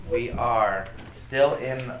We are still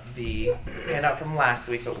in the handout from last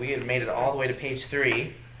week, but we had made it all the way to page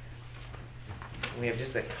 3. We have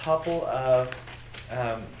just a couple of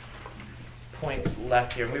points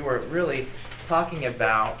left here. We were really talking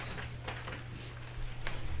about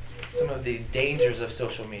some of the dangers of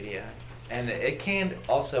social media. And it can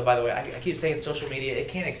also, by the way, I keep saying social media, it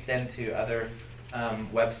can extend to other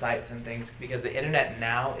websites and things, because the internet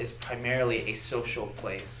now is primarily a social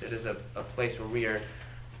place. It is a place where we are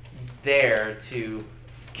there to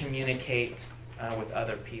communicate with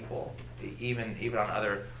other people, even on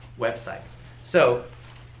other websites. So,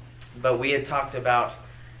 but we had talked about,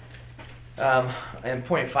 and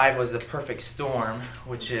point 5 was the perfect storm,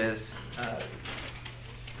 which is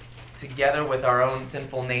together with our own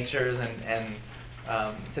sinful natures and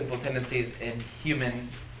sinful tendencies in human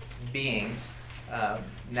beings,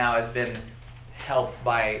 now has been helped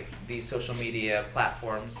by these social media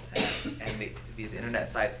platforms and these internet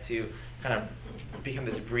sites to kind of become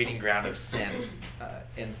this breeding ground of sin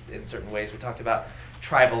in certain ways. We talked about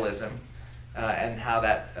tribalism and how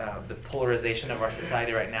that the polarization of our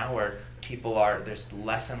society right now, where there's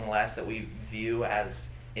less and less that we view as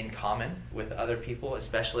in common with other people,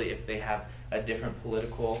 especially if they have a different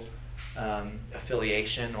political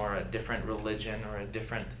affiliation or a different religion or a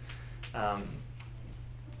different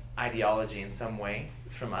ideology in some way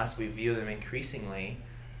from us. We view them increasingly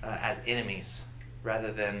as enemies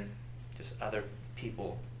rather than just other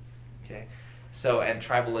people. Okay, so, and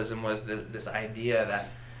tribalism was this idea that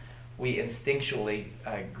we instinctually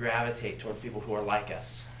gravitate towards people who are like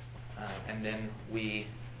us, and then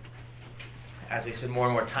as we spend more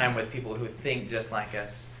and more time with people who think just like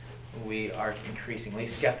us, we are increasingly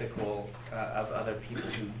skeptical of other people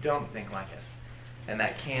who don't think like us, and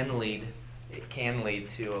that can lead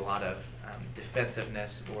to a lot of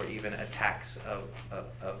defensiveness or even attacks of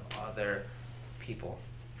other people.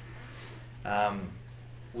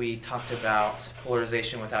 We talked about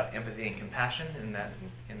polarization without empathy and compassion, in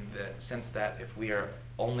the sense that if we are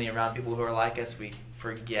only around people who are like us, we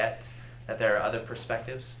forget that there are other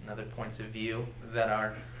perspectives and other points of view that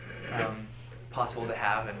are possible to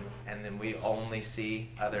have, and then we only see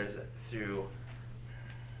others through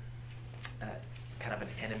kind of an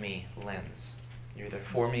enemy lens. You're either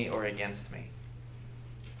for me or against me.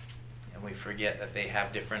 And we forget that they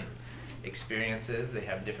have different experiences, they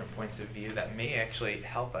have different points of view that may actually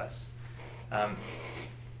help us.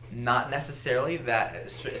 Not necessarily that,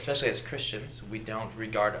 especially as Christians, we don't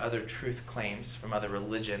regard other truth claims from other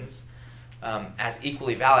religions as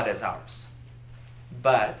equally valid as ours.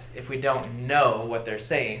 But if we don't know what they're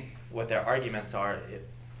saying, what their arguments are,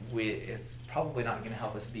 it's probably not going to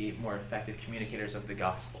help us be more effective communicators of the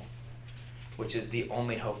gospel, which is the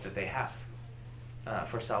only hope that they have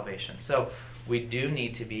for salvation. So we do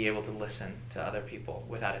need to be able to listen to other people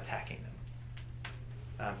without attacking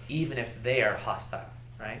them, even if they are hostile,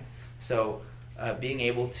 right? So being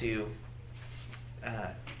able to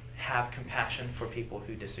have compassion for people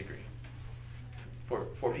who disagree,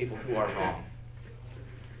 for people who are wrong.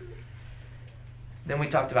 Then we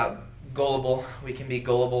talked about gullible. We can be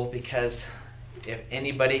gullible because if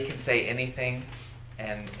anybody can say anything,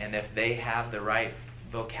 and if they have the right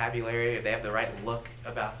vocabulary, if they have the right look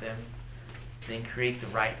about them, they can create the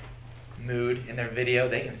right mood in their video,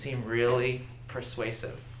 they can seem really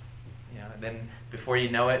persuasive. And then before you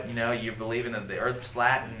know it, you're believing that the Earth's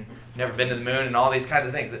flat and you've never been to the moon and all these kinds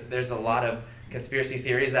of things. There's a lot of conspiracy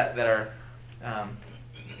theories that are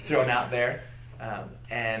thrown out there,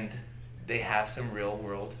 and they have some real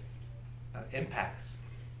world impacts.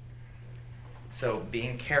 So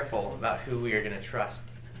being careful about who we are going to trust.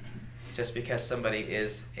 Just because somebody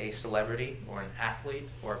is a celebrity or an athlete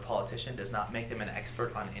or a politician does not make them an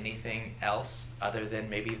expert on anything else other than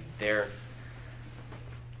maybe their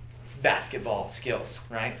basketball skills,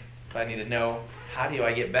 right? If I need to know how do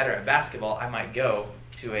I get better at basketball, I might go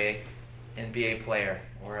to a NBA player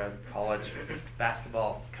or a college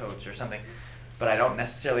basketball coach or something. But I don't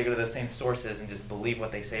necessarily go to those same sources and just believe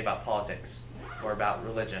what they say about politics or about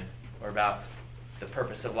religion or about the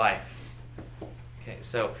purpose of life. Okay,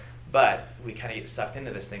 so, but we kind of get sucked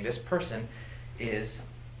into this thing. This person is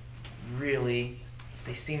really,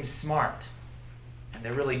 they seem smart and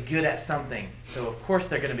they're really good at something. So of course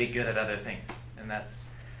they're going to be good at other things. And that's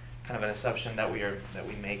kind of an assumption that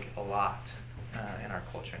we make a lot in our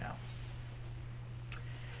culture now.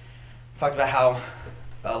 Talked about how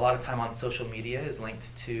a lot of time on social media is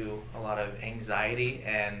linked to a lot of anxiety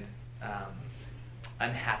and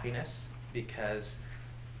unhappiness, because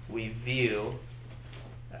we view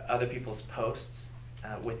other people's posts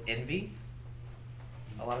with envy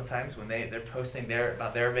a lot of times when they're posting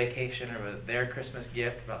about their vacation or about their Christmas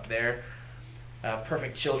gift, about their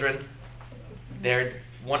perfect children, their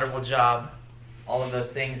wonderful job, all of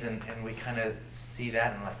those things, and we kind of see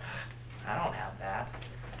that and like, I don't have that.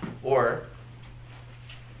 Or,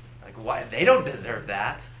 like, why? They don't deserve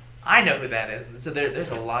that. I know who that is. So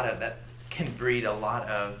there's a lot of that can breed a lot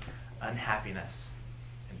of unhappiness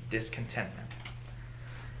and discontentment.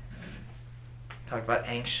 Talk about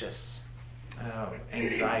anxious,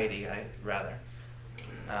 anxiety, rather.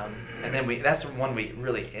 And then that's one we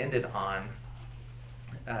really ended on,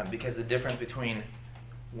 because the difference between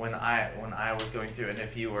when I was going through, and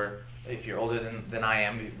if you're older than I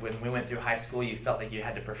am, when we went through high school, you felt like you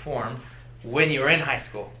had to perform. When you were in high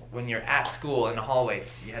school, when you're at school in the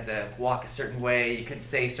hallways, you had to walk a certain way. You couldn't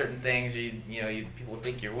say certain things. People would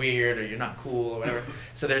think you're weird or you're not cool or whatever.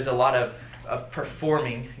 So there's a lot of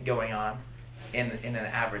performing going on in an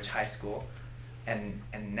average high school, and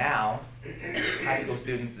now high school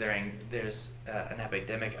students, there's an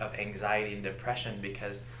epidemic of anxiety and depression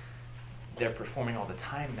because they're performing all the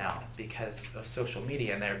time now because of social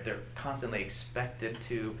media, and they're constantly expected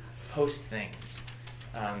to post things,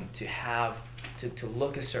 to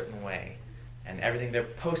look a certain way, and everything they're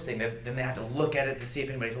posting, then they have to look at it to see if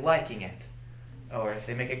anybody's liking it, or if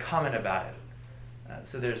they make a comment about it.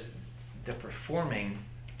 So the performing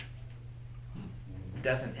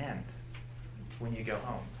doesn't end when you go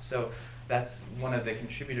home. So that's one of the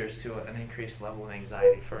contributors to an increased level of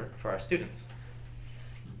anxiety for our students.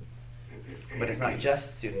 But it's not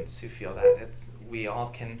just students who feel that. We all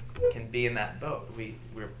can be in that boat.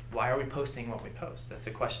 Why are we posting what we post? That's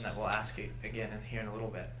a question that we'll ask you again here in a little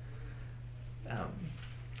bit.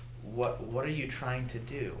 What are you trying to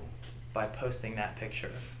do by posting that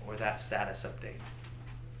picture or that status update?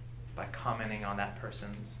 By commenting on that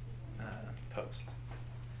person's post.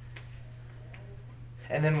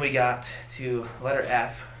 And then we got to letter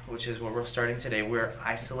F, which is where we're starting today. We're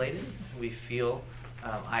isolated. We feel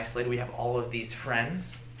isolated. We have all of these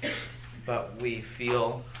friends, but we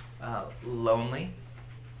feel lonely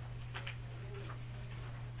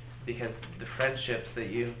because the friendships that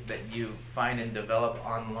you find and develop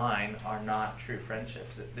online are not true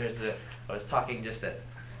friendships. I was talking just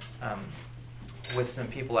with some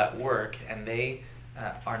people at work, and they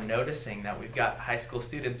are noticing that we've got high school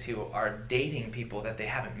students who are dating people that they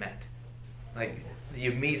haven't met. Like,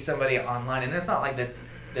 you meet somebody online, and it's not like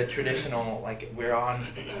the traditional, like, we're on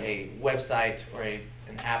a website or an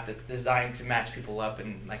app that's designed to match people up,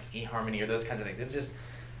 and like eHarmony or those kinds of things. It's just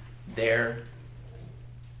they're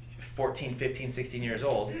 14, 15, 16 years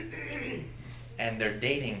old, and they're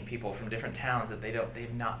dating people from different towns that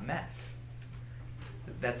they've not met.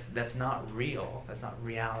 That's not real. That's not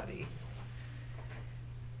reality.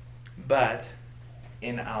 But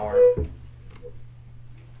in our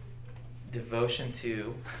devotion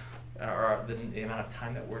to, or the amount of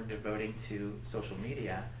time that we're devoting to social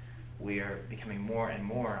media, we are becoming more and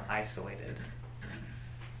more isolated.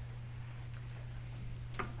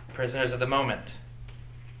 Prisoners of the moment.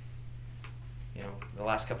 The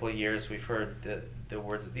last couple of years we've heard the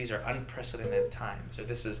words that these are unprecedented times, or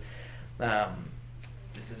this is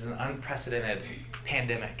an unprecedented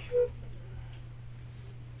pandemic.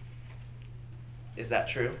 Is that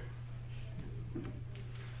true?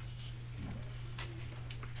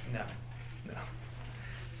 No.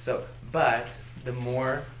 So, but the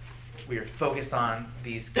more we are focused on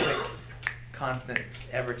these quick, constant,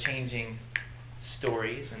 ever-changing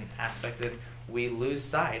stories and aspects, that we lose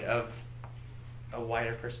sight of a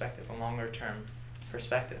wider perspective, a longer-term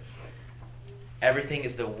perspective. Everything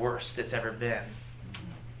is the worst it's ever been.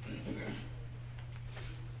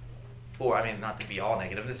 Or, not to be all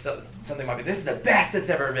negative, something might be, this is the best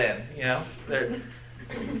it's ever been,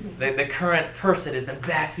 The current person is the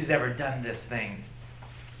best who's ever done this thing.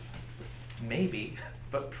 Maybe,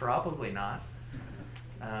 but probably not.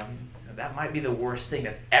 That might be the worst thing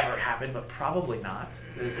that's ever happened, but probably not.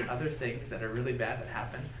 There's other things that are really bad that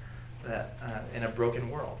happen in a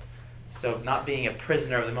broken world. So not being a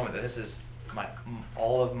prisoner of the moment, that this is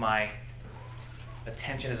all of my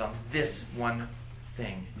attention is on this one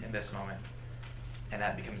thing in this moment, and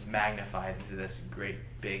that becomes magnified into this great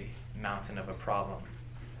big mountain of a problem.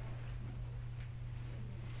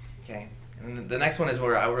 Okay, and then the next one is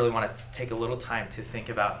where I really want to take a little time to think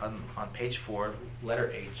about on page 4, letter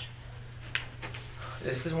H.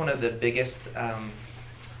 This is one of the biggest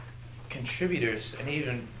contributors, and it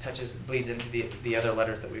even bleeds into the other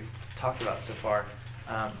letters that we've talked about so far.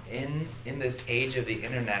 In this age of the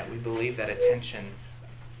internet, we believe that attention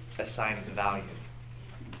assigns value.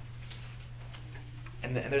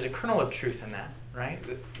 And there's a kernel of truth in that, right?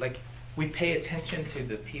 Like, we pay attention to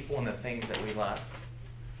the people and the things that we love,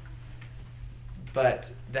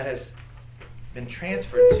 but that has been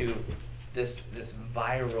transferred to this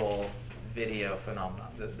viral video phenomenon,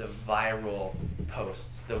 the viral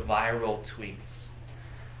posts, the viral tweets.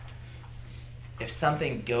 If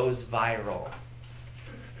something goes viral,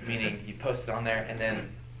 meaning you post it on there and then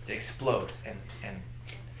it explodes, and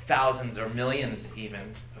thousands or millions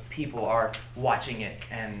even of people are watching it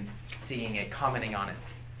and seeing it, commenting on it,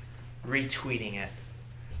 retweeting it,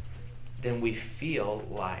 then we feel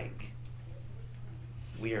like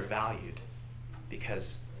we are valued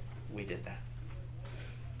because we did that.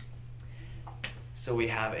 So we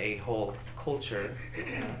have a whole culture,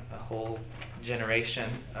 a whole generation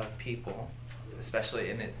of people, especially,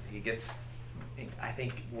 and it gets, I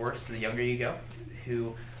think, worse the younger you go,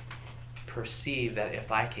 who perceive that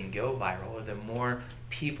if I can go viral, or the more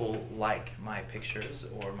people like my pictures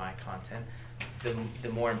or my content, the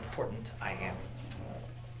more important I am,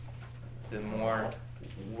 the more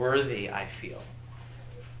worthy I feel,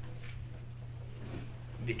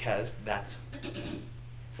 because that's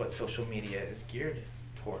what social media is geared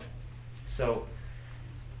toward. So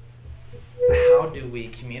how do we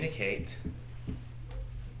communicate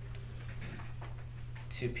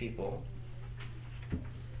to people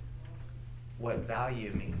what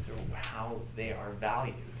value means, or how they are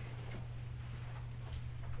valued?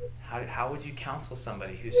 How would you counsel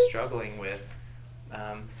somebody who's struggling with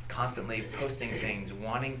constantly posting things,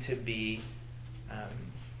 wanting to be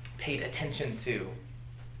paid attention to?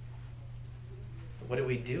 What do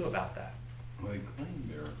we do about that? Well, they claim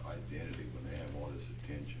their identity when they have all this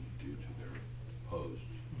attention due to their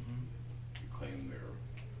posts. Mm-hmm. They claim their,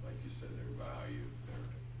 like you said, their value, their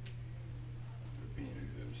being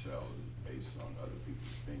themselves is based on other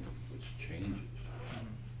people's opinions, which changes.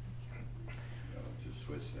 You know, to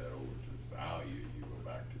switch that over to value, you go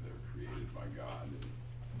back to they're created by God and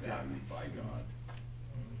valued by God.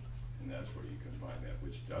 And that's where you can find that,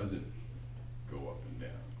 which doesn't go up and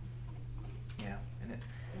down. Yeah,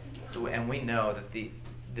 and we know that the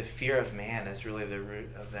fear of man is really the root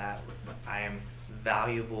of that. I am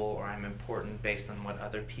valuable, or I'm important based on what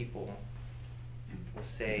other people will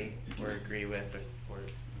say or agree with, or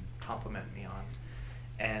compliment me on.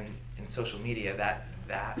 And in social media,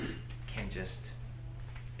 that can just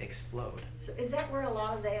explode. So is that where a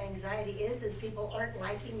lot of the anxiety is people aren't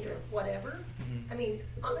liking your whatever? Mm-hmm. I mean,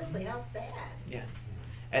 honestly, how sad. Yeah.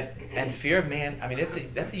 And fear of man, I mean,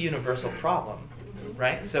 that's a universal problem,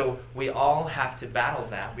 right? So we all have to battle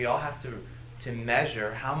that. We all have to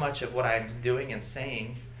measure how much of what I'm doing and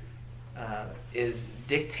saying is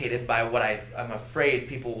dictated by what I'm afraid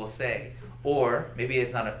people will say. Or maybe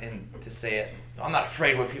it's not to say it, I'm not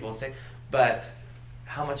afraid what people will say, but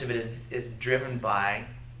how much of it is driven by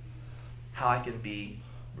how I can be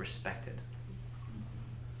respected.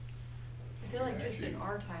 I feel like just in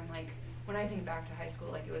our time, like, when I think back to high school,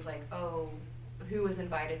 like, it was like, oh, who was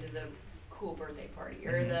invited to the cool birthday party,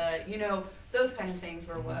 or Mm-hmm. those kind of things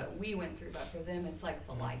were what we went through. But for them, it's like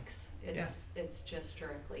the likes. It's just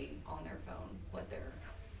directly on their phone what they're.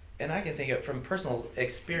 And I can think of from personal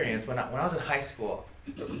experience when I was in high school.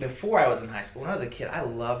 Before I was in high school, when I was a kid, I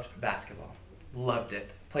loved basketball, loved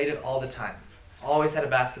it, played it all the time, always had a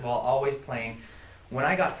basketball, always playing. When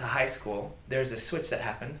I got to high school, there's a switch that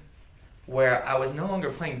happened, where I was no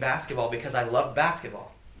longer playing basketball because I loved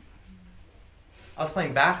basketball. I was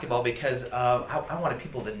playing basketball because I wanted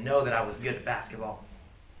people to know that I was good at basketball.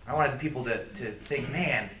 I wanted people to think,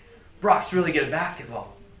 man, Brock's really good at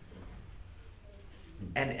basketball.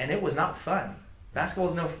 And it was not fun. Basketball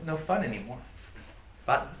was no fun anymore.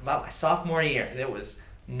 About my sophomore year, it was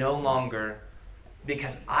no longer,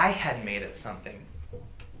 because I had made it something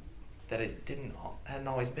that it hadn't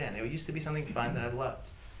always been. It used to be something fun that I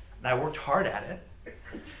loved. And I worked hard at it,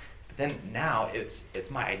 but then now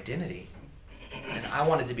it's my identity, and I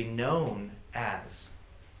wanted to be known as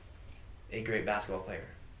a great basketball player,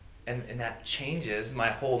 and that changes my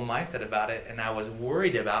whole mindset about it. And I was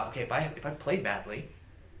worried about, okay, if I play badly,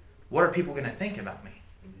 what are people going to think about me?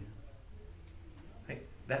 Like,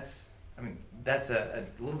 that's a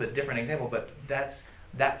little bit different example, but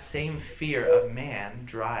that same fear of man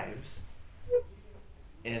drives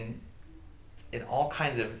in all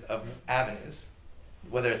kinds of avenues,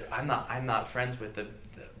 whether it's I'm not friends with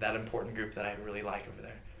that important group that I really like over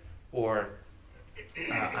there, or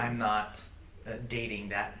I'm not dating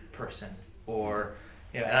that person, or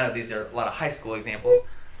and I know these are a lot of high school examples,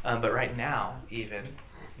 but right now even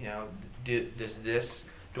am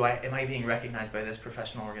I being recognized by this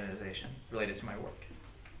professional organization related to my work?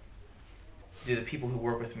 Do the people who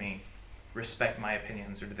work with me respect my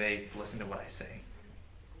opinions, or do they listen to what I say?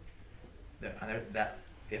 that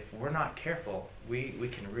if we're not careful, we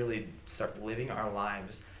can really start living our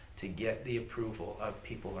lives to get the approval of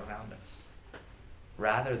people around us,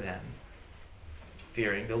 rather than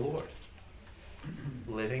fearing the Lord,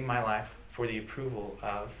 living my life for the approval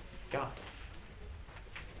of God.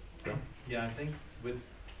 Phil? Yeah, I think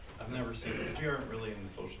I've never seen, because we aren't really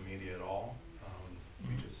into social media at all.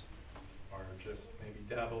 We just are maybe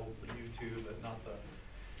dabble with YouTube, but not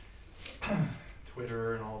the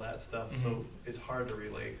Twitter and all that stuff. So it's hard to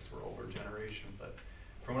relate because we're older generation. But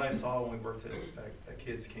from what I saw when we worked at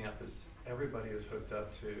kids camp, is everybody was hooked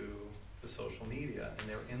up to the social media, and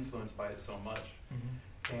they were influenced by it so much.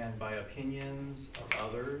 And by opinions of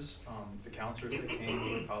others. The counselors that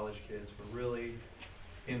came were college kids, were really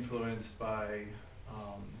influenced by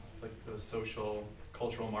like the social,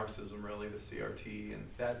 cultural Marxism, really, the CRT, and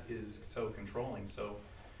that is so controlling. So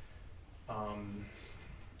I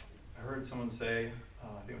heard someone say,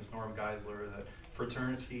 I think it was Norm Geisler, that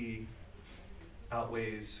fraternity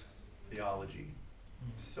outweighs theology.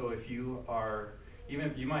 So if you are,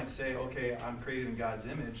 even you might say, okay, I'm created in God's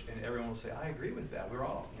image, and everyone will say, I agree with that. We're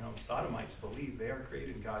all, Sodomites believe they are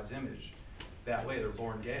created in God's image that way. They're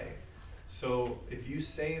born gay. So if you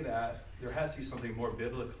say that, there has to be something more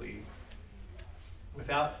biblically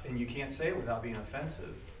and you can't say it without being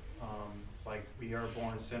offensive. Like, we are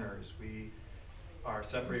born sinners. We are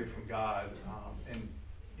separated from God. And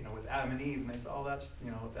with Adam and Eve, and they say, oh, that's,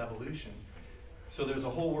 with evolution. So there's a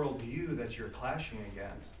whole worldview that you're clashing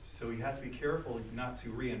against. So you have to be careful not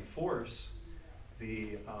to reinforce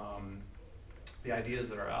the ideas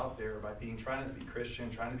that are out there by trying to be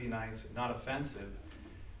Christian, trying to be nice, not offensive.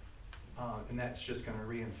 And that's just going to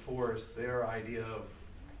reinforce their idea of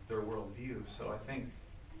their worldview. So I think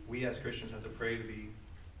we as Christians have to pray to be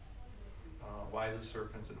wise as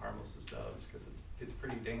serpents and harmless as doves, because it's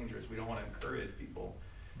pretty dangerous. We don't want to encourage people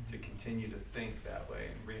to continue to think that way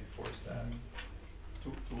and reinforce that.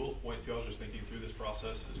 To Will's point too, I was just thinking through this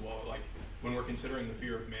process as well. Like, when we're considering the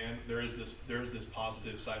fear of man, there is this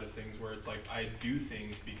positive side of things where it's like, I do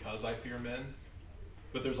things because I fear men,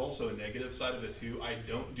 but there's also a negative side of it too. I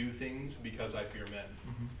don't do things because I fear men.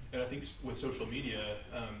 And I think with social media,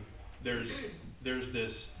 there's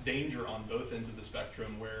this danger on both ends of the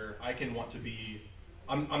spectrum where I can want to be,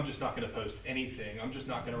 I'm just not going to post anything. I'm just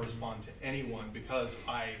not going to respond to anyone because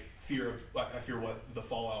I fear what the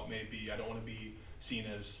fallout may be. I don't want to be seen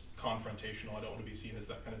as confrontational. I don't want to be seen as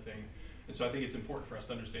that kind of thing. And so I think it's important for us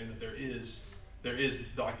to understand that there is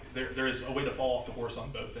a way to fall off the horse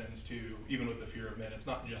on both ends too, even with the fear of men. It's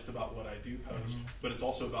not just about what I do post, but it's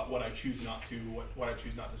also about what I choose not to, what I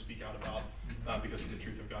choose not to speak out about, because of the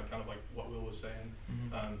truth of God, kind of like what Will was saying,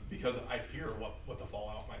 because I fear what the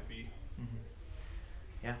fallout might be.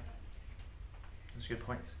 Yeah, those are good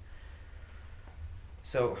points.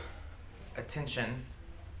 So, attention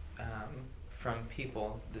from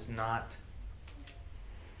people does not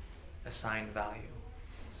assign value.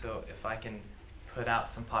 So if I can put out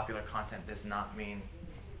some popular content does not mean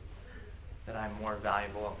that I'm more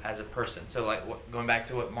valuable as a person. So like going back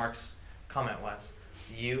to what Mark's comment was,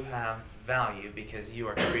 you have value because you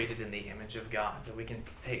are created in the image of God. That we can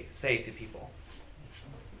say to people,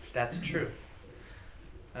 that's true.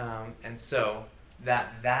 And so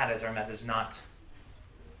that is our message, not,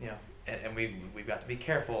 and we've got to be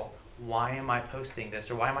careful. Why am I posting this,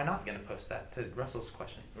 or why am I not going to post that? To Russell's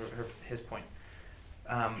question, or his point.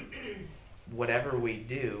 Whatever we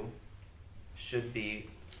do should be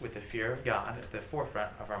with the fear of God at the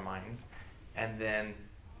forefront of our minds, and then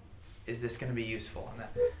is this going to be useful? And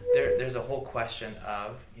there's a whole question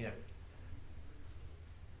of,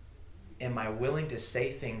 am I willing to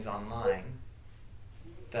say things online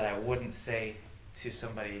that I wouldn't say to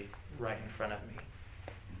somebody right in front of me?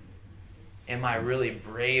 Am I really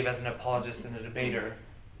brave as an apologist and a debater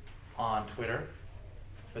on Twitter,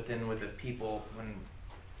 but then with the people when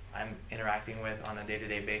I'm interacting with on a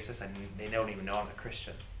day-to-day basis, and they don't even know I'm a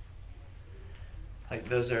Christian? Like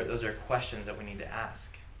those are questions that we need to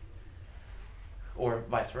ask, or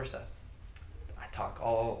vice versa. I talk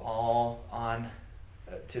all on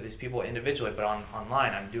to these people individually, but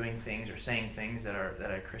online I'm doing things or saying things that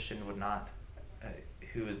a Christian would not,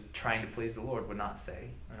 who is trying to please the Lord, would not say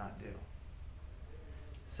or not do.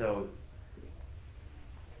 So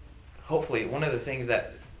hopefully one of the things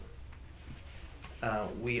that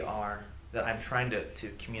that I'm trying to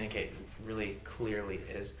communicate really clearly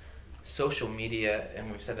is social media, and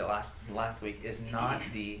we've said that last week, is not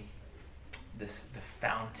the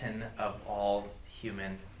fountain of all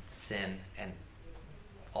human sin and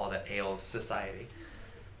all that ails society.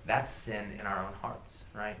 That's sin in our own hearts,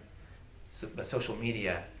 right? So, but social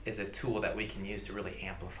media is a tool that we can use to really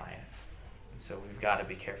amplify it. And so we've got to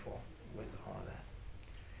be careful with all of that.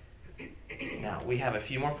 Now, we have a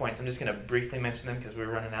few more points. I'm just going to briefly mention them because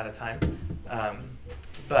we're running out of time.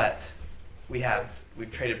 But we've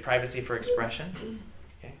traded privacy for expression.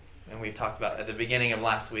 Okay? And we've talked about at the beginning of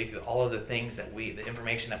last week all of the things that the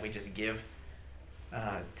information that we just give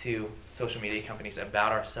to social media companies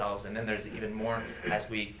about ourselves. And then there's even more as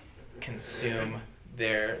we consume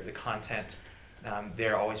the content.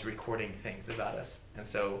 They're always recording things about us. And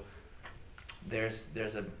so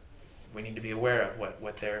we need to be aware of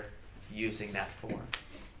what they're using that for.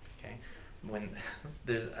 Okay,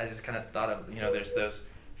 I just kind of thought of, there's those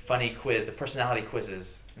funny the personality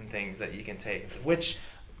quizzes and things that you can take. Which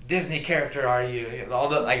Disney character are you? All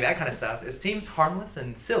the like that kind of stuff. It seems harmless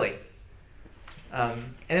and silly,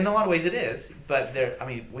 and in a lot of ways it is. But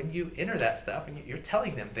when you enter that stuff, and you're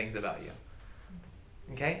telling them things about you.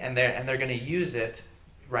 Okay, and they're going to use it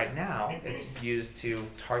right now. It's used to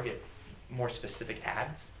target more specific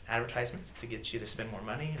advertisements to get you to spend more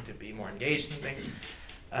money and to be more engaged in things.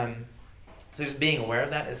 So just being aware of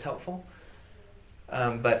that is helpful.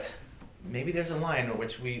 But maybe there's a line in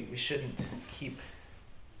which we shouldn't keep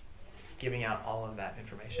giving out all of that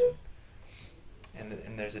information.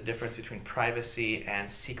 And there's a difference between privacy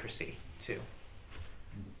and secrecy too.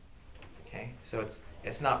 Okay, so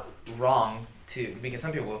it's not wrong because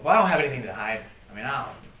some people, I don't have anything to hide.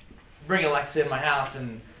 I'll bring Alexa in my house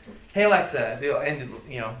and, hey Alexa,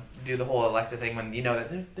 do the whole Alexa thing when you know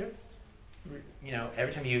that they're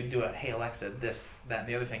every time you do a hey Alexa, this, that, and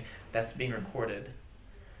the other thing, that's being recorded.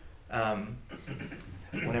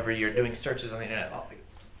 Whenever you're doing searches on the internet,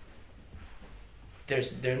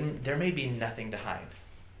 there may be nothing to hide,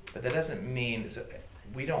 but that doesn't mean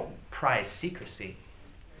we don't prize secrecy.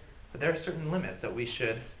 But there are certain limits that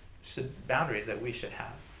boundaries that we should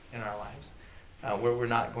have in our lives, where we're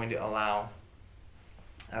not going to allow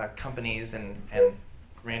companies and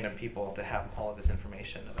random people to have all of this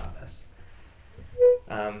information about us.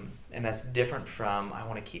 And that's different from I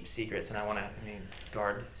want to keep secrets and I want to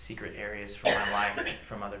guard secret areas from my life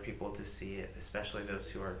from other people to see it, especially those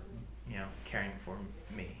who are caring for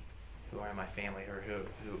me, who are in my family or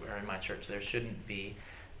who are in my church. There shouldn't be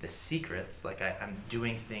the secrets, like I'm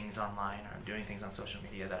doing things online or I'm doing things on social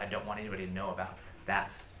media that I don't want anybody to know about.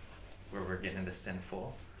 That's where we're getting into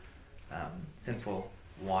sinful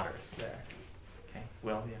waters there. Okay,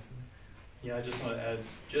 Will, yes? Yeah, I just want to add,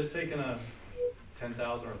 just taking a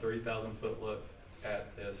 10,000 or 30,000 foot look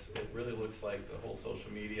at this, it really looks like the whole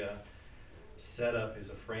social media setup is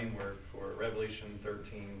a framework for Revelation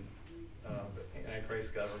 13, the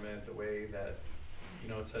Antichrist government, the way that,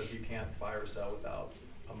 it says you can't buy or sell without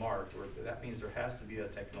a mark, or that means there has to be a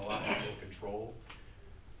technological control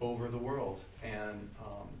over the world. And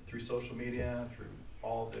through social media, through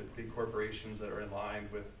all the big corporations that are in line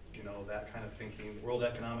with, that kind of thinking, the World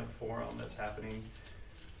Economic Forum that's happening,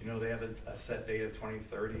 they have a set date of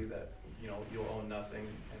 2030 that, you'll own nothing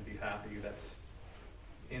and be happy. That's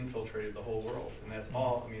infiltrated the whole world. And that's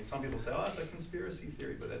all, some people say, it's a conspiracy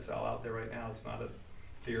theory, but it's all out there right now. It's not a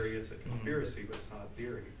theory, it's a conspiracy, but it's not a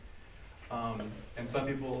theory. And some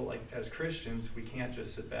people, like as Christians, we can't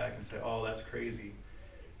just sit back and say, that's crazy.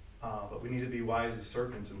 But we need to be wise as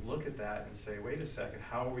serpents and look at that and say, wait a second,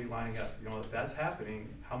 how are we lining up? If that's happening,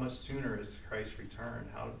 how much sooner is Christ's return?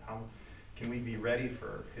 How can we be ready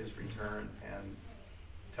for his return and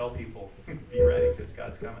tell people, be ready because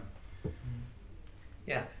God's coming?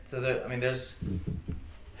 Yeah, so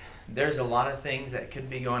there's a lot of things that could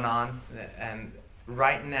be going on, and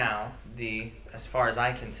right now, as far as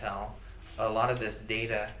I can tell, a lot of these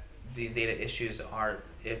data issues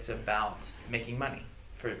it's about making money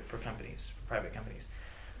for companies, for private companies.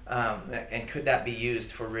 And could that be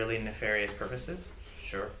used for really nefarious purposes?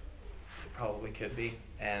 Sure, it probably could be.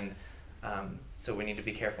 And so we need to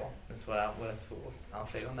be careful. That's what I'll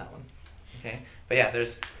say on that one. Okay, but yeah,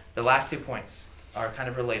 there's the last 2 points are kind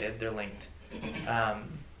of related. They're linked.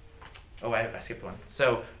 I skipped one.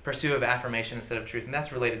 So pursue of affirmation instead of truth, and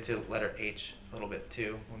that's related to letter H a little bit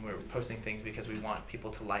too. When we're posting things because we want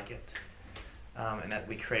people to like it, and that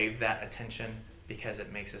we crave that attention because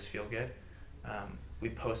it makes us feel good. We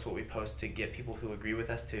post what we post to get people who agree with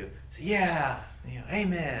us to say, yeah,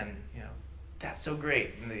 amen, that's so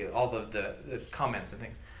great, and all the comments and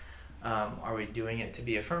things. Are we doing it to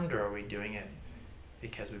be affirmed, or are we doing it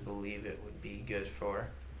because we believe it would be good for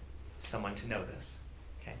someone to know this?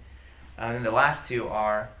 Okay. And then the last 2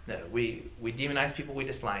 are that we demonize people we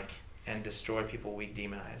dislike and destroy people we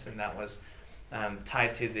demonize, and that was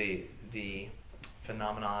tied to the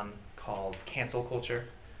phenomenon called cancel culture,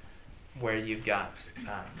 where you've got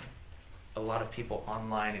a lot of people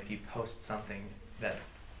online, if you post something that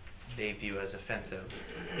they view as offensive.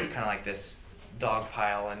 It's kind of like this dog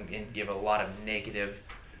pile and give a lot of negative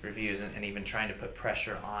reviews and even trying to put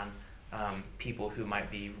pressure on people who might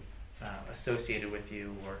be associated with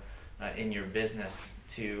you or in your business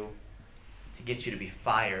to get you to be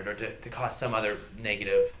fired or to cause some other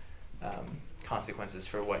negative consequences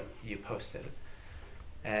for what you posted.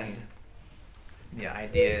 And the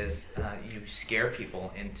idea is you scare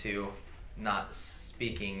people into not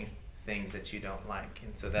speaking things that you don't like.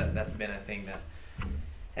 And so that's been a thing that,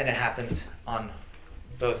 and it happens on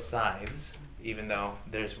both sides, even though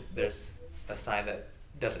there's a side that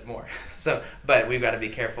does it more. So, but we've got to be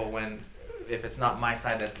careful if it's not my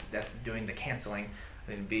side that's doing the canceling,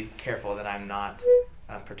 then be careful that I'm not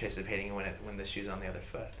participating when the shoe's on the other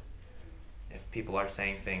foot. If people are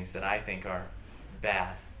saying things that I think are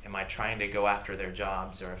bad, am I trying to go after their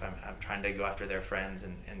jobs, or if I'm trying to go after their friends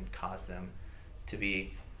and cause them to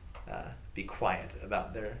be quiet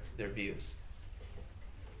about their views?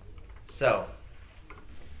 So,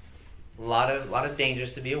 a lot of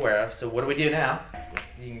dangers to be aware of. So what do we do now?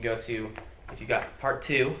 You can go to, if you got part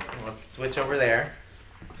 2, and let's switch over there.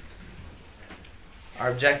 Our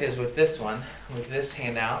objectives with this one, with this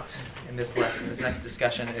handout, in this lesson, this next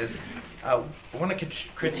discussion is we want to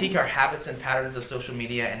critique our habits and patterns of social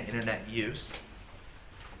media and internet use,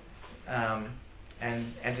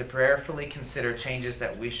 and to prayerfully consider changes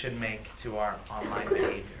that we should make to our online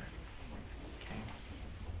behavior. Okay.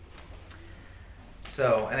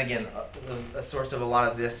 So, and again, a source of a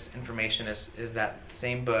lot of this information is that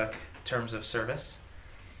same book, Terms of Service.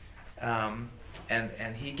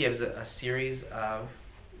 And he gives a series of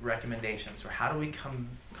recommendations for how do we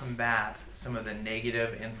combat some of the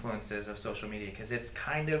negative influences of social media, because it's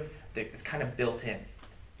kind of built in.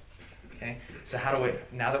 Okay, so how do we,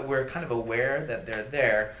 now that we're kind of aware that they're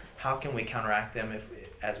there, how can we counteract them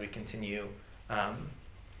as we continue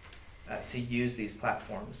to use these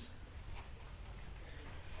platforms?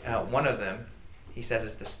 One of them, he says,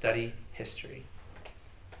 is to study history.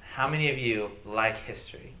 How many of you like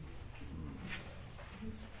history?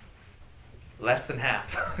 Less than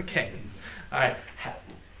half. Okay. All right.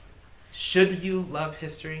 Should you love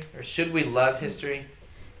history, or should we love history?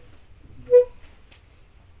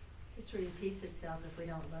 History repeats itself if we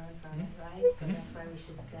don't learn from it, right? So that's why we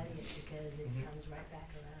should study it, because it comes right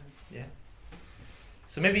back around. Yeah.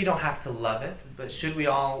 So maybe you don't have to love it, but should we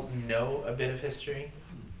all know a bit of history?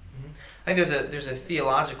 I think there's a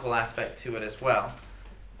theological aspect to it as well.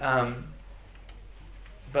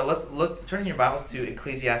 But let's turn your Bibles to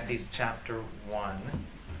Ecclesiastes chapter 1.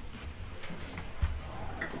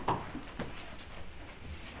 We're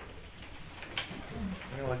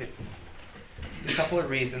going to look at just a couple of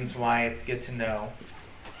reasons why it's good to know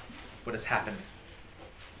what has happened.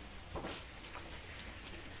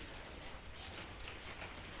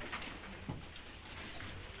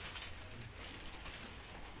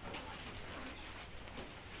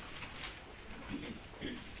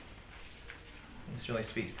 This really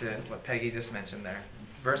speaks to what Peggy just mentioned there.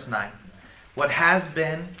 Verse 9. What has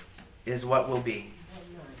been is what will be.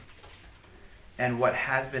 And what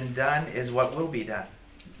has been done is what will be done.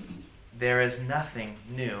 There is nothing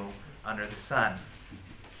new under the sun.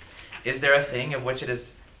 Is there a thing of which it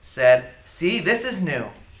is said, see, this is new?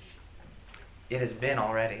 It has been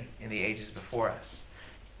already in the ages before us.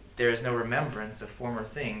 There is no remembrance of former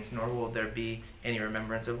things, nor will there be any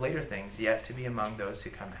remembrance of later things yet to be among those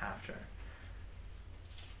who come after.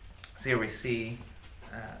 So here we see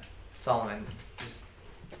Solomon just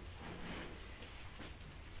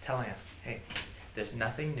telling us, hey, there's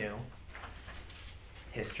nothing new.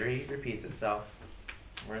 History repeats itself.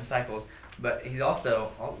 We're in cycles. But he's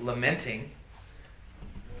also lamenting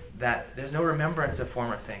that there's no remembrance of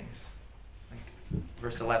former things. Like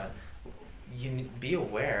verse 11. You be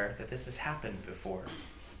aware that this has happened before.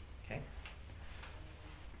 Okay?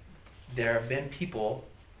 There have been people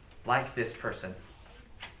like this person,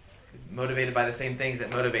 motivated by the same things that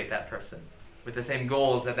motivate that person, with the same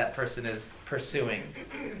goals that person is pursuing.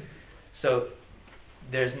 So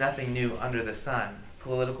there's nothing new under the sun.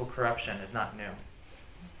 Political corruption is not new.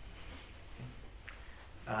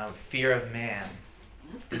 Fear of man,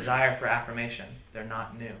 desire for affirmation, they're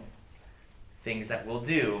not new. Things that we'll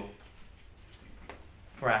do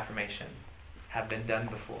for affirmation have been done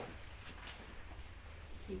before.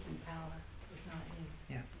 Seeking power is not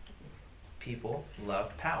new. Yeah. People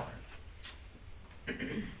love power.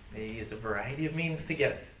 They use a variety of means to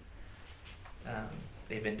get it.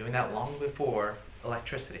 They've been doing that long before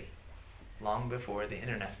electricity, long before the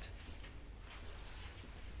internet.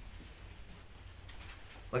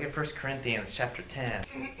 Look at 1 Corinthians chapter 10.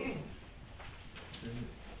 This is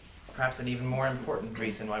perhaps an even more important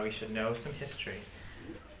reason why we should know some history,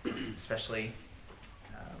 especially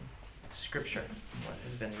Scripture, what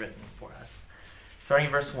has been written for us. Starting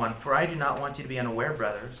in verse 1, "For I do not want you to be unaware,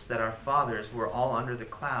 brothers, that our fathers were all under the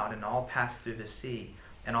cloud, and all passed through the sea,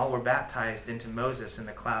 and all were baptized into Moses in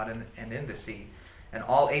the cloud and in the sea, and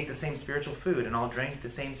all ate the same spiritual food, and all drank the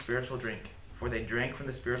same spiritual drink, for they drank from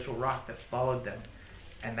the spiritual rock that followed them,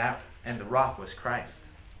 and the rock was Christ.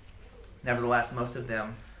 Nevertheless, most of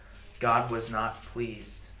them God was not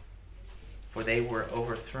pleased, for they were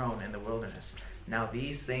overthrown in the wilderness. Now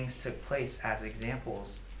these things took place as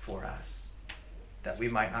examples for us, that we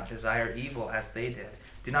might not desire evil as they did.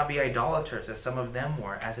 Do not be idolaters, as some of them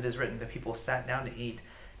were, as it is written, the people sat down to eat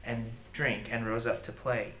and drink and rose up to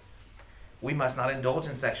play. We must not indulge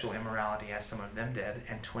in sexual immorality, as some of them did,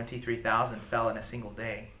 and 23,000 fell in a single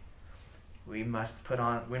day. We must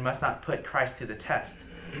not put Christ to the test,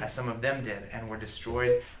 as some of them did, and were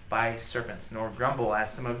destroyed by serpents, nor grumble,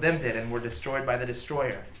 as some of them did, and were destroyed by the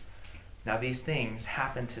destroyer. Now these things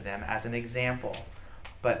happened to them as an example,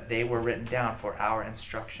 but they were written down for our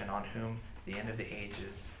instruction, on whom the end of the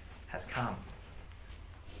ages has come."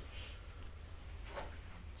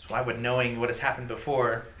 So why would knowing what has happened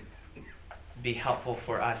before be helpful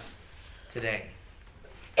for us today?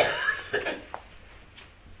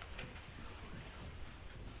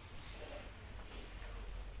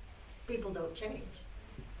 People don't change,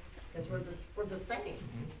 because we're the same.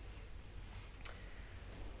 Mm-hmm.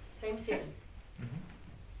 Same sin. Mm-hmm.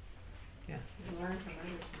 Yeah. We learn from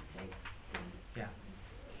others' mistakes. Yeah.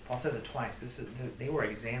 Paul says it twice. They were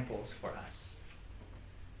examples for us.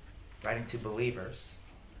 Writing to believers.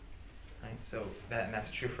 Right? So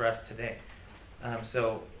that's true for us today.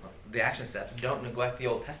 So the action steps: don't neglect the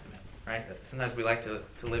Old Testament. Right? Sometimes we like to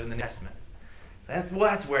live in the New Testament. So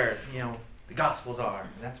that's where the Gospels are.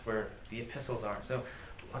 And that's where the epistles are. So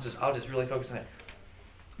I'll just really focus on it.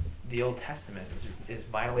 The Old Testament is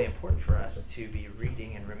vitally important for us to be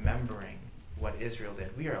reading and remembering what Israel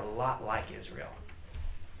did. We are a lot like Israel.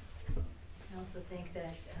 I also think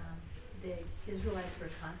that the Israelites were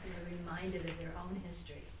constantly reminded of their own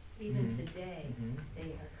history. Even Mhm. today, Mhm.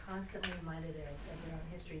 they are constantly reminded of their own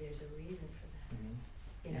history. There's a reason for that. Mhm.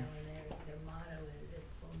 You know, and their motto is, "It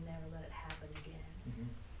will never let it happen again." Mhm.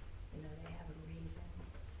 You know, they have a reason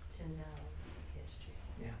to know history.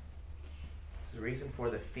 Yeah. It's the reason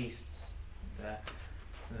for the feasts,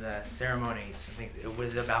 the ceremonies and things. It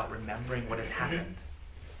was about remembering what has happened.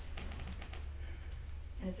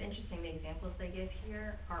 And it's interesting, the examples they give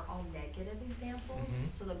here are all negative examples.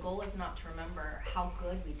 Mhm. So the goal is not to remember how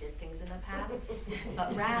good we did things in the past,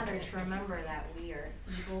 but rather to remember that we are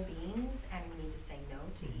evil beings and we need to say no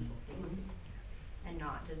to evil things and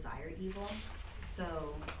not desire evil.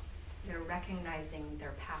 So they're recognizing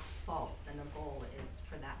their past faults, and the goal is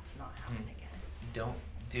for that to not happen Mm. again. Don't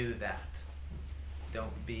do that.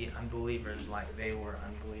 Don't be unbelievers like they were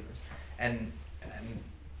unbelievers. And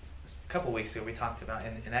a couple weeks ago we talked about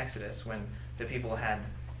in Exodus, when the people had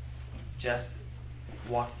just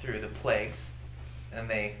walked through the plagues, and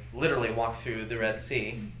they literally walked through the Red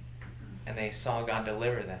Sea, and they saw God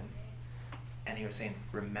deliver them. And he was saying,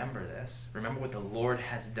 remember this. Remember what the Lord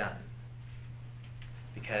has done.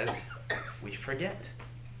 Because we forget.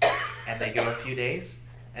 And they go a few days,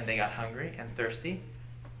 and they got hungry and thirsty.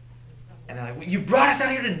 And they're like, well, you brought us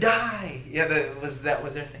out here to die. Yeah, that was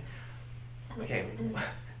their thing. Okay,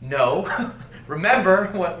 no. Remember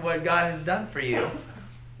what God has done for you.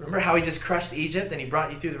 Remember how he just crushed Egypt and he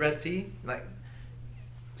brought you through the Red Sea?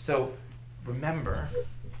 So remember.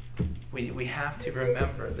 We have to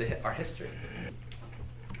remember our history.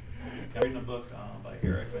 I'm reading a book by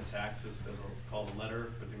Eric Metaxas called "A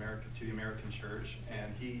Letter to the American Church,"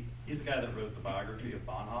 and he's the guy that wrote the biography of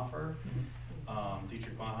Bonhoeffer,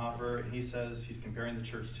 Dietrich Bonhoeffer. And he says he's comparing the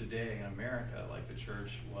church today in America like the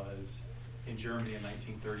church was in Germany in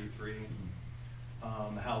 1933.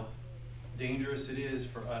 How dangerous it is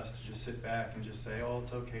for us to just sit back and just say, "Oh,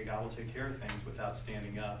 it's okay, God will take care of things," without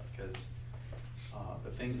standing up, because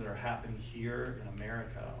the things that are happening here in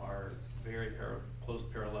America are very close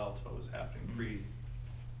parallel to what was happening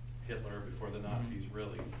pre-Hitler, before the Nazis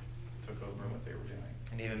really took over what they were doing.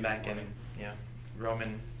 And even back in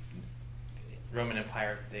Roman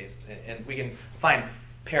Empire days, and we can find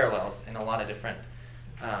parallels in a lot of different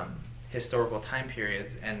historical time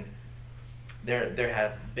periods. And there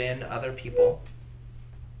have been other people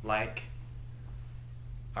like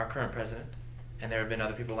our current president, and there have been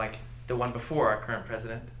other people like the one before our current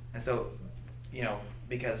president. And so,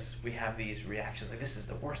 because we have these reactions like this is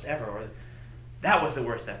the worst ever, or that was the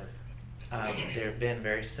worst ever, there have been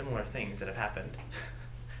very similar things that have happened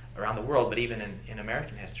around the world, but even in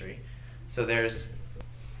American history. So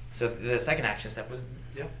the second action step was,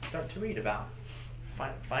 start to read about,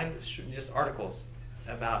 find just articles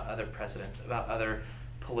about other presidents, about other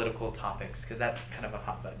political topics, because that's kind of a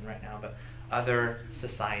hot button right now, but other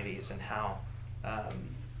societies and how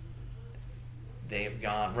they've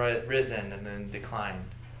risen and then declined.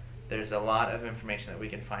 There's a lot of information that we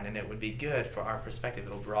can find, and it would be good for our perspective.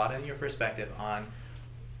 It'll broaden your perspective on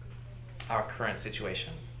our current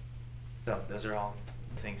situation. So those are all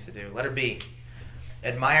things to do. Letter B,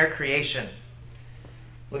 admire creation.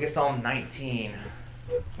 Look at Psalm 19.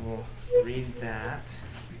 We'll read that.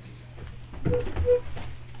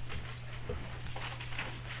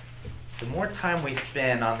 The more time we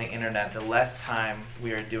spend on the internet, the less time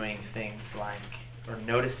we are doing things like, or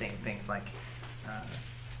noticing things like,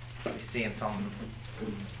 we see in Psalm,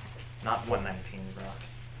 not 119, Brock,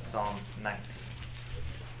 Psalm 19.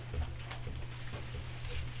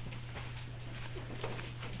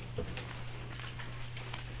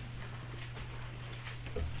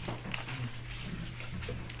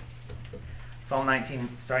 Psalm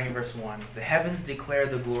 19, starting in verse 1. The heavens declare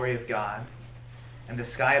the glory of God, and the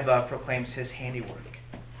sky above proclaims his handiwork.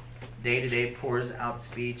 Day to day pours out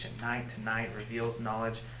speech, and night to night reveals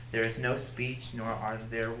knowledge. There is no speech, nor are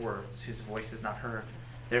there words, whose voice is not heard.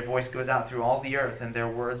 Their voice goes out through all the earth, and their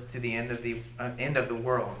words to the end of the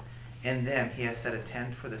world. In them he has set a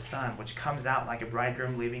tent for the sun, which comes out like a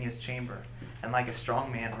bridegroom leaving his chamber, and like a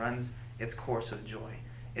strong man runs its course with joy.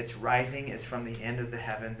 Its rising is from the end of the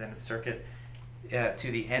heavens, and its circuit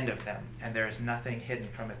to the end of them, and there is nothing hidden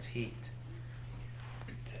from its heat.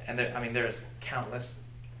 And there's countless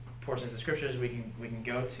portions of scriptures we can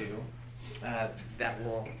go to that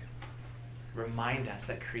will remind us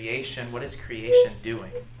that creation, what is creation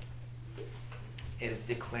doing? It is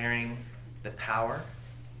declaring the power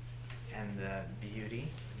and the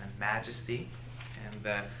beauty and the majesty and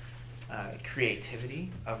the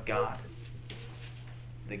creativity of God,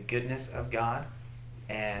 the goodness of God.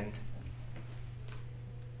 And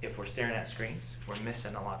if we're staring at screens, we're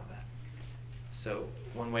missing a lot of that. So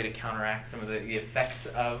one way to counteract some of the effects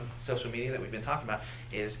of social media that we've been talking about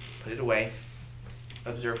is put it away,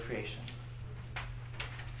 observe creation.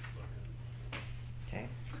 Okay.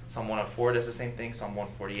 Psalm 104 does the same thing. Psalm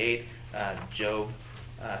 148, Job,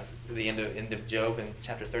 the end of Job in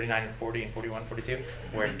chapters 39 and 40 and 41, 42,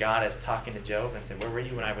 where God is talking to Job and said, "Where were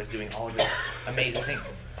you when I was doing all of this amazing things?"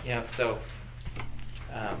 So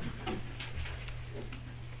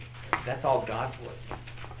that's all God's work,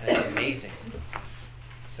 and it's amazing.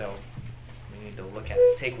 So we need to look at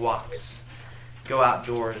it. Take walks, go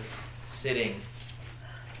outdoors, sitting,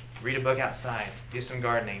 read a book outside, do some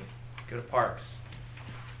gardening, go to parks,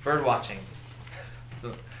 bird watching.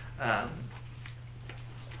 So,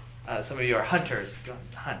 some of you are hunters. Go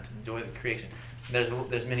hunt, enjoy the creation.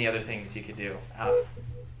 There's many other things you could do.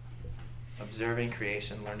 Observing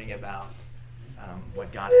creation, learning about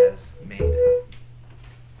what God has made.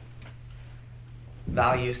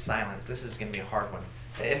 Value silence. This is going to be a hard one.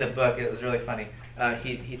 In the book, it was really funny.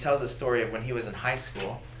 He tells a story of when he was in high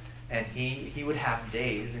school, and he would have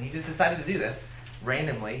days, and he just decided to do this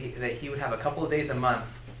randomly, that he would have a couple of days a month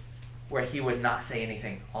where he would not say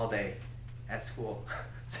anything all day at school.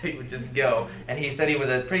 So he would just go, and he said he was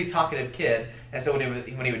a pretty talkative kid, and so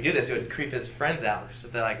when he would do this, it would creep his friends out. So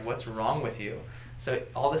they're like, "What's wrong with you?" So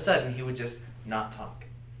all of a sudden, he would just not talk.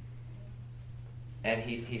 And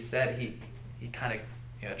he said he kind of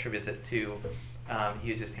attributes it to he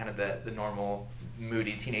was just kind of the normal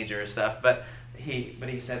moody teenager stuff, but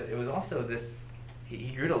he said it was also this,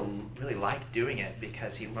 he grew to really like doing it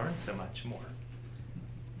because he learned so much more.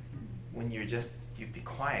 When you'd be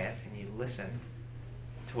quiet and you listen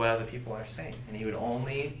to what other people are saying, and he would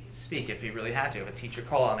only speak if he really had to. If a teacher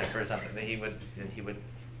called on him for something, then he would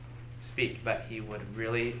speak, but he would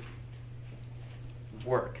really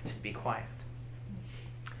work to be quiet.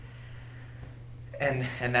 And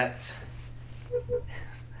that's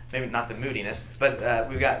maybe not the moodiness, but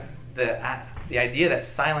we've got the idea that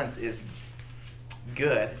silence is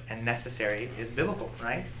good and necessary is biblical,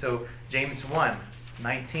 right? So James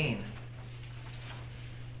 1:19.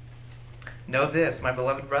 Know this, my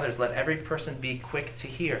beloved brothers, let every person be quick to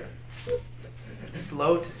hear,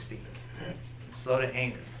 slow to speak, slow to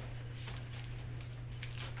anger.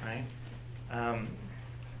 Right?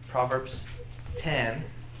 Proverbs 10.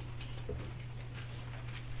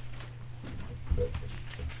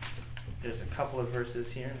 There's a couple of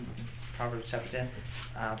verses here in Proverbs chapter 10.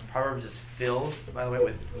 Proverbs is filled, by the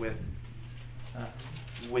way, with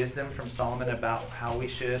wisdom from Solomon about how we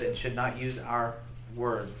should and should not use our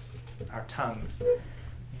words, our tongues.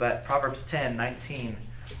 But Proverbs 10:19,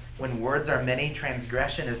 When words are many,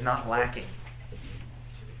 transgression is not lacking.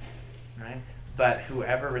 Right? But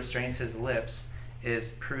whoever restrains his lips is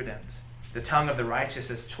prudent. The tongue of the righteous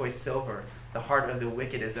is choice silver. The heart of the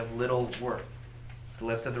wicked is of little worth. The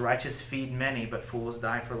lips of the righteous feed many, but fools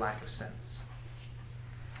die for lack of sense.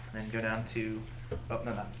 And then go down to,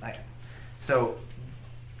 not yet. So,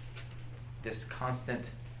 this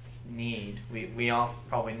constant need, we all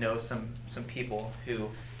probably know some people who,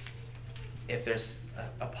 if there's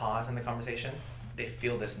a pause in the conversation, they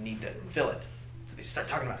feel this need to fill it. So they start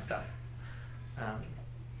talking about stuff. And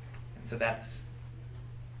so that's,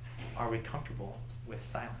 are we comfortable with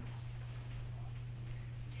silence?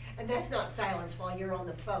 And that's not silence while you're on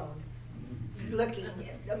the phone, looking,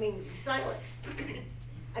 silent.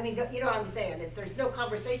 You know what I'm saying? If there's no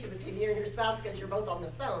conversation between you and your spouse because you're both on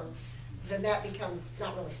the phone, then that becomes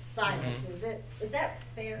not really silence, is it? Is that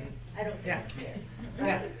fair? I don't think it's fair. Right?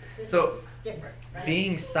 Yeah. This So, is different, right?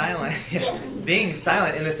 being silent, Yes. being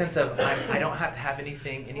silent in the sense of I don't have to have any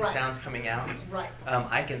Right. sounds coming out. Right.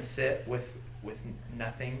 I can sit with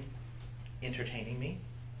nothing entertaining me,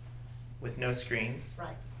 with no screens.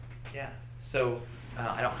 Right. Yeah. So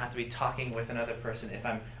I don't have to be talking with another person. If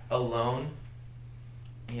I'm alone,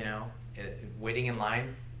 waiting in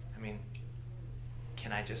line,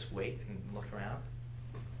 can I just wait and look around?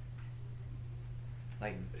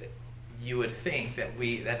 Like, you would think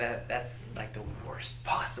that that's like the worst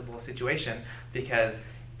possible situation, because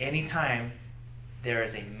anytime there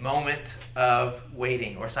is a moment of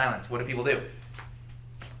waiting or silence, what do people do?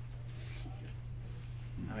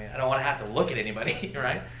 I don't want to have to look at anybody,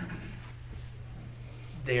 right?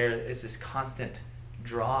 There is this constant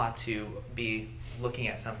draw to be looking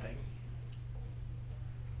at something.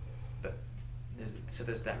 But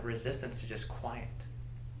there's that resistance to just quiet.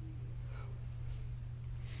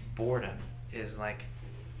 Boredom is like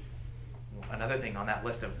another thing on that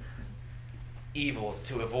list of evils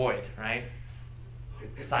to avoid, right?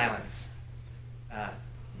 Silence,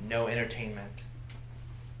 no entertainment,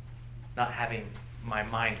 not having my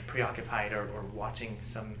mind preoccupied or watching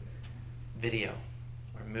some video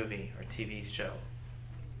or movie or TV show,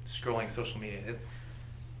 scrolling social media.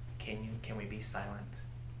 Can we be silent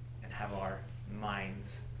and have our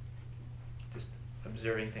minds just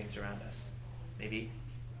observing things around us? Maybe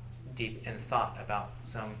deep in thought about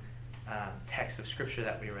some text of scripture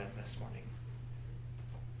that we read this morning.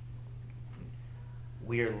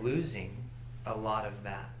 We are losing a lot of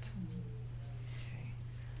that.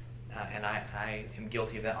 Okay. And I am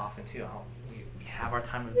guilty of that often too. We have our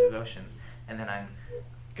time of devotions, and then I'm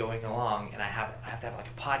going along, and I have to have like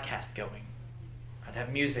a podcast going. I have to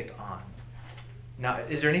have music on. Now,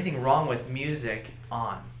 is there anything wrong with music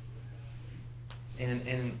on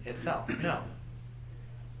in itself? No.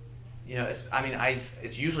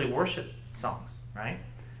 It's usually worship songs, right?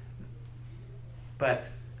 But,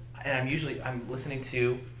 and I'm listening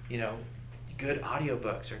to, good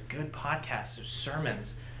audiobooks or good podcasts or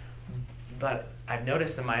sermons. But I've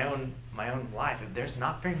noticed in my own life, there's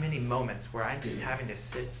not very many moments where I'm just having to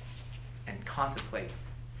sit and contemplate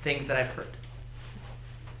things that I've heard.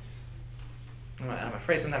 And I'm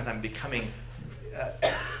afraid sometimes I'm becoming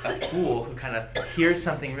a fool who kind of hears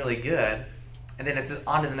something really good, and then it's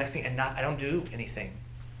on to the next thing, and I don't do anything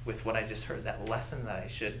with what I just heard, that lesson that I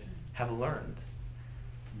should have learned.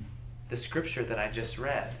 The scripture that I just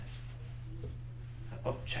read.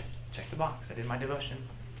 Oh, check the box. I did my devotion.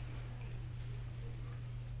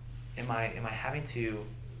 Am I having to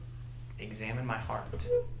examine my heart?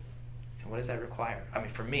 And what does that require?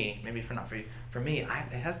 For me, maybe not for you. For me, it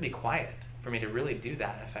has to be quiet for me to really do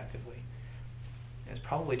that effectively. It's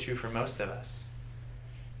probably true for most of us.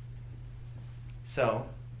 So,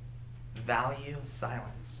 value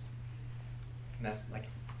silence. And that's like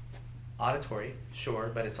auditory, sure,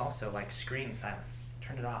 but it's also like screen silence.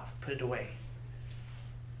 Turn it off. Put it away.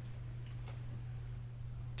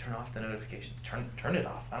 Turn off the notifications. Turn it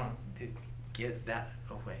off. Get that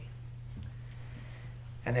away.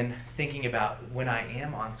 And then thinking about when I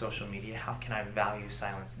am on social media, how can I value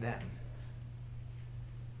silence then?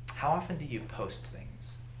 How often do you post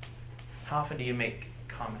things? How often do you make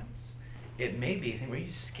comments? It may be a thing where you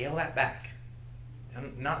just scale that back.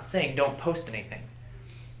 I'm not saying don't post anything.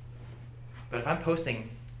 But if I'm posting,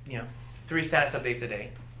 3 status updates a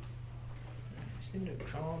day, just need to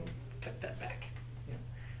cut that back.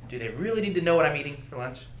 Do they really need to know what I'm eating for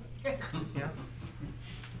lunch?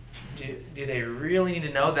 Do they really need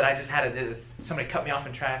to know that I just had somebody cut me off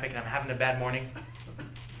in traffic and I'm having a bad morning?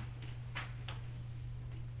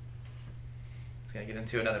 It's going to get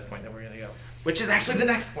into another point that we're going to go, which is actually the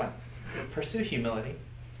next one. Pursue humility.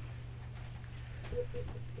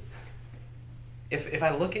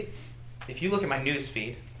 if you look at my news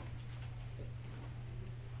feed,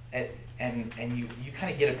 and you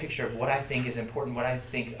kind of get a picture of what I think is important, what I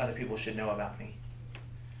think other people should know about me.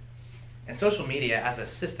 And social media as a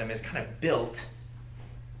system is kind of built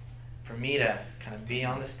for me to kind of be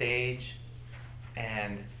on the stage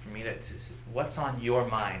and for me to what's on your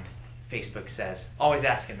mind, Facebook says. Always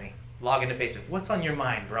asking me, log into Facebook, what's on your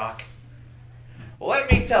mind, Brock? Well,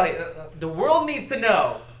 let me tell you, the world needs to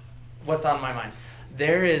know what's on my mind.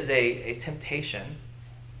 There is a temptation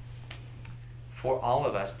for all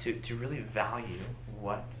of us to really value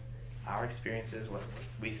what our experience is, what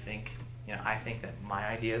we think. You know, I think that my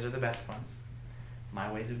ideas are the best ones.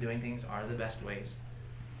 My ways of doing things are the best ways.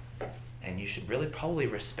 And you should really probably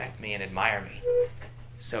respect me and admire me.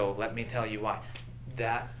 So let me tell you why.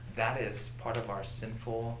 That is part of our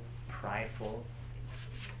sinful, prideful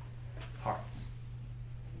hearts.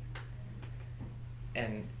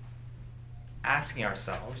 And asking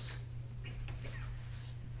ourselves,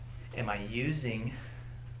 am I using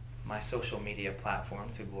my social media platform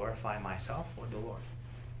to glorify myself or the Lord?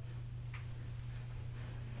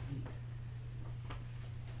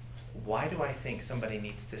 Why do I think somebody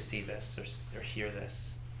needs to see this or hear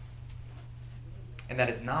this? And that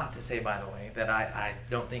is not to say, by the way, that I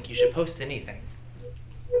don't think you should post anything.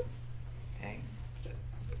 Okay?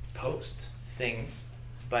 Post things,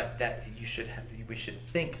 but that we should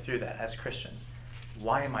think through that as Christians.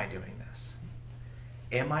 Why am I doing this?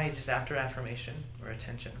 Am I just after affirmation or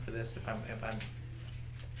attention for this?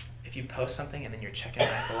 If you post something and then you're checking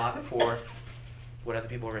back a lot for what other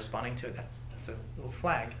people are responding to, that's a little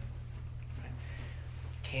flag. Right?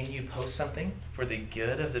 Can you post something for the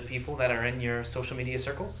good of the people that are in your social media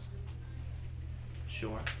circles?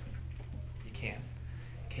 Sure, you can.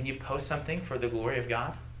 Can you post something for the glory of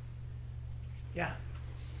God? Yeah.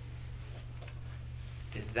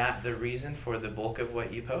 Is that the reason for the bulk of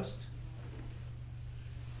what you post?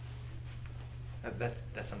 That's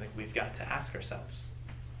something we've got to ask ourselves.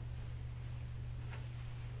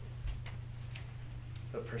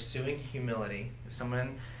 But pursuing humility, if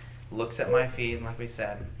someone looks at my feed, like we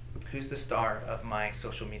said, who's the star of my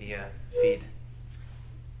social media feed?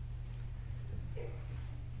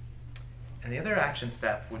 And the other action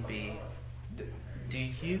step would be, do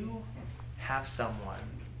you have someone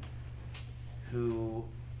who,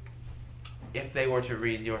 if they were to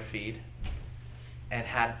read your feed and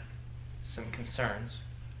had some concerns,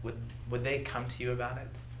 would they come to you about it?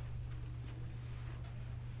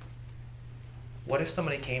 What if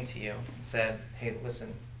somebody came to you and said, hey,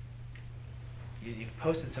 listen, you've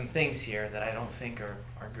posted some things here that I don't think are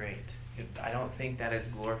great. I don't think that is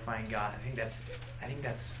glorifying God. I think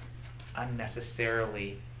that's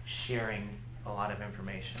unnecessarily sharing a lot of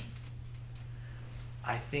information.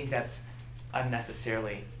 I think that's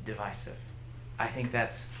unnecessarily divisive. I think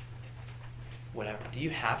that's whatever. Do you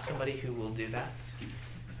have somebody who will do that?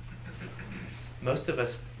 Most of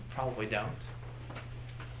us probably don't.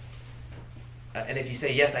 And if you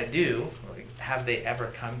say, yes, I do, have they ever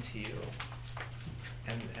come to you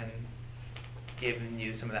and given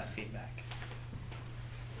you some of that feedback?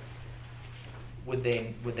 Would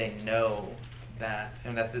they know that,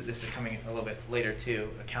 and this is coming a little bit later too,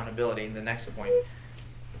 accountability, the next point.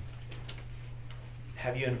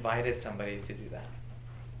 Have you invited somebody to do that?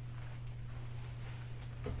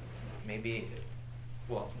 Maybe,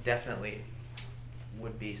 well, definitely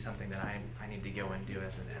would be something that I need to go and do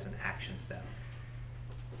as an action step.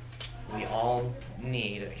 We all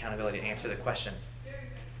need accountability to answer the question,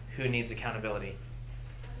 who needs accountability?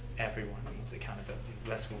 Everyone needs accountability.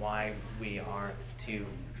 That's why we are to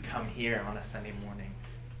come here on a Sunday morning.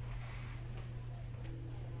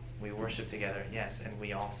 We worship together, yes, and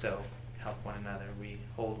we also help one another. We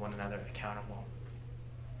hold one another accountable.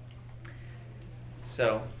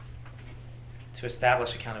 So, to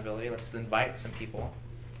establish accountability, let's invite some people,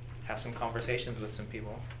 have some conversations with some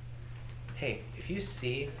people. Hey, if you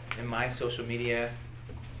see in my social media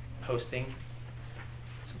posting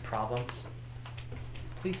some problems,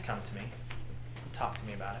 please come to me and talk to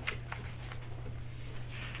me about it.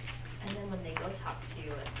 And then when they go talk to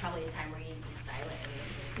you, it's probably a time where you need to be silent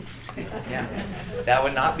and listen. Yeah, that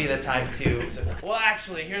would not be the time to say, well,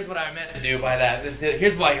 actually, here's what I meant to do by that.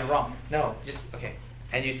 Here's why you're wrong. No, just, okay.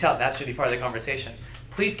 And you tell, that should be part of the conversation.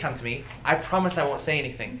 Please come to me. I promise I won't say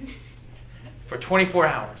anything for 24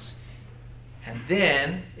 hours. And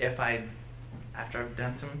then, after I've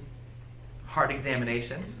done some hard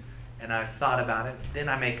examination and I've thought about it, then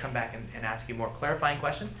I may come back and ask you more clarifying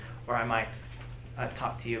questions, or I might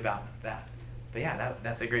talk to you about that. But yeah,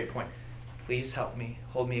 that's a great point. Please help me,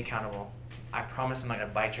 hold me accountable. I promise I'm not going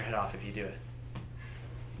to bite your head off if you do it.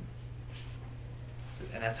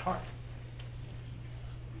 And that's hard.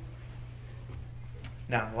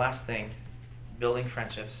 Now, the last thing, building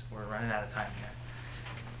friendships. We're running out of time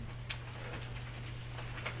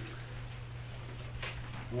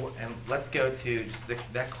here. And let's go to just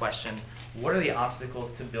that question. What are the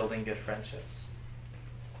obstacles to building good friendships?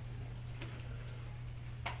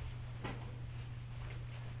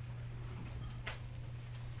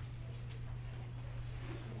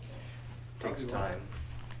 Takes time.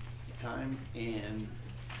 Time, and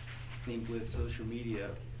I think with social media,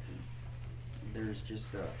 there's just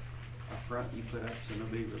a front you put up so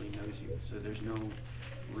nobody really knows you. So there's no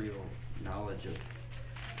real knowledge of,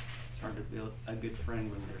 it's hard to build a good friend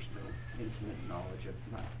when there's no intimate knowledge of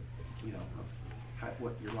not, you know, of how,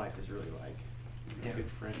 what your life is really like. Yeah. A good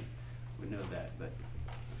friend would know that, but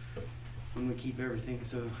when we keep everything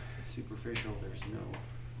so superficial,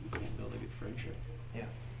 you can't build a good friendship. Yeah.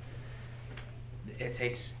 It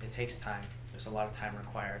takes time. There's a lot of time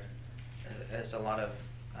required. There's a lot of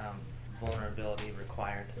vulnerability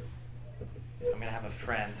required. If I'm gonna have a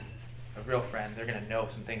friend, a real friend, they're gonna know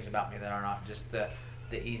some things about me that are not just the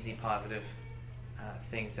easy, positive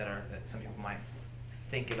things that some people might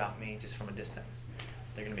think about me just from a distance.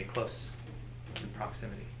 They're gonna be close in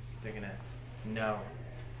proximity. They're gonna know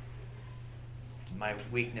my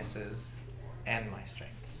weaknesses and my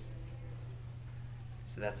strengths.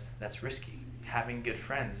 So that's risky. Having good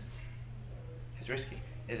friends is risky.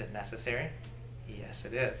 Is it necessary? Yes,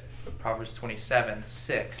 it is. Proverbs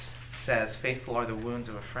 27:6 says, "Faithful are the wounds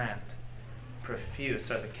of a friend,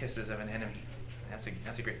 profuse are the kisses of an enemy." That's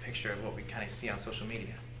a great picture of what we kind of see on social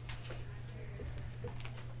media.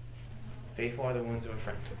 Faithful are the wounds of a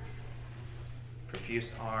friend,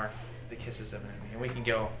 profuse are the kisses of an enemy. And we can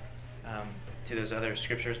go to those other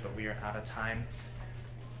scriptures, but we are out of time.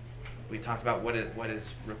 We talked about what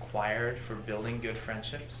is required for building good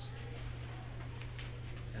friendships.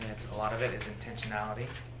 And a lot of it is intentionality,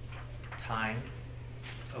 time,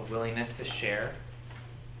 a willingness to share,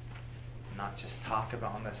 not just talk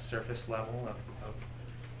about on the surface level of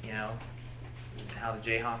you know, how the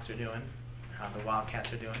Jayhawks are doing, how the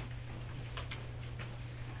Wildcats are doing,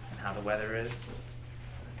 and how the weather is,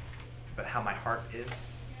 but how my heart is,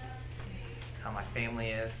 how my family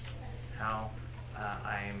is, how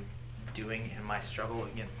I'm doing in my struggle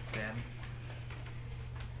against sin.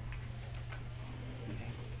 Okay.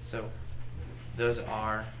 So those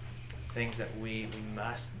are things that we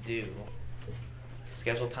must do.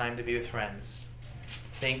 Schedule time to be with friends.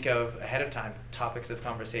 Think of ahead of time topics of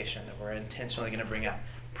conversation that we're intentionally going to bring up.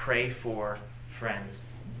 Pray for friends.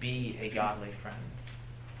 Be a godly friend.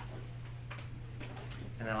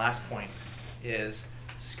 And the last point is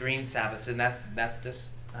screen Sabbaths, and that's this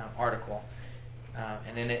article.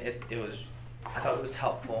 And in it was, I thought it was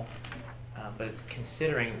helpful, but it's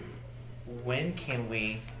considering when can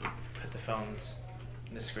we put the phones,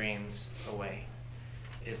 the screens away.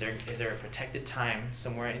 Is there a protected time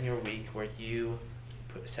somewhere in your week where you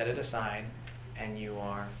set it aside and you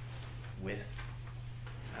are with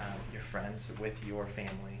your friends, with your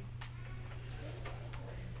family,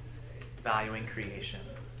 valuing creation,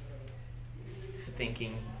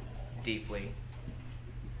 thinking deeply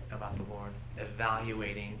about the Lord,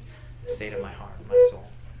 evaluating the state of my heart, my soul.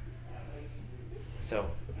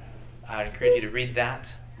 So I would encourage you to read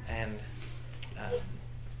that and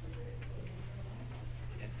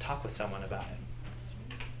talk with someone about it.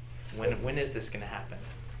 When is this going to happen?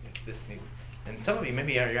 If this need, and some of you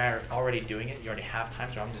maybe are already doing it. You already have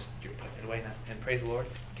times where you're putting it away, and praise the Lord.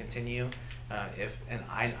 Continue.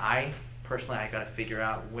 I personally, I got to figure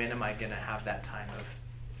out when am I going to have that time of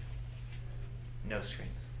no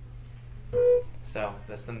screens. So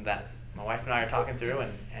that's something that my wife and I are talking through,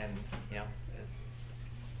 and you know,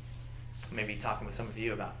 maybe talking with some of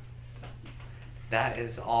you about. So that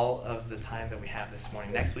is all of the time that we have this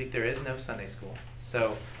morning. Next week there is no Sunday school,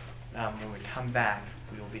 so when we come back,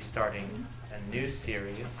 we will be starting a new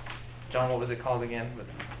series. John, what was it called again?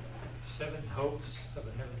 7 Hopes of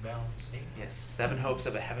a Heaven-Bound Saint. Yes, 7 Hopes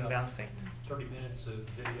of a Heaven-Bound Saint. 30 minutes of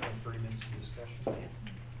video and 30 minutes of discussion. Yeah.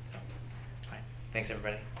 So, all right. Thanks,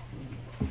 everybody.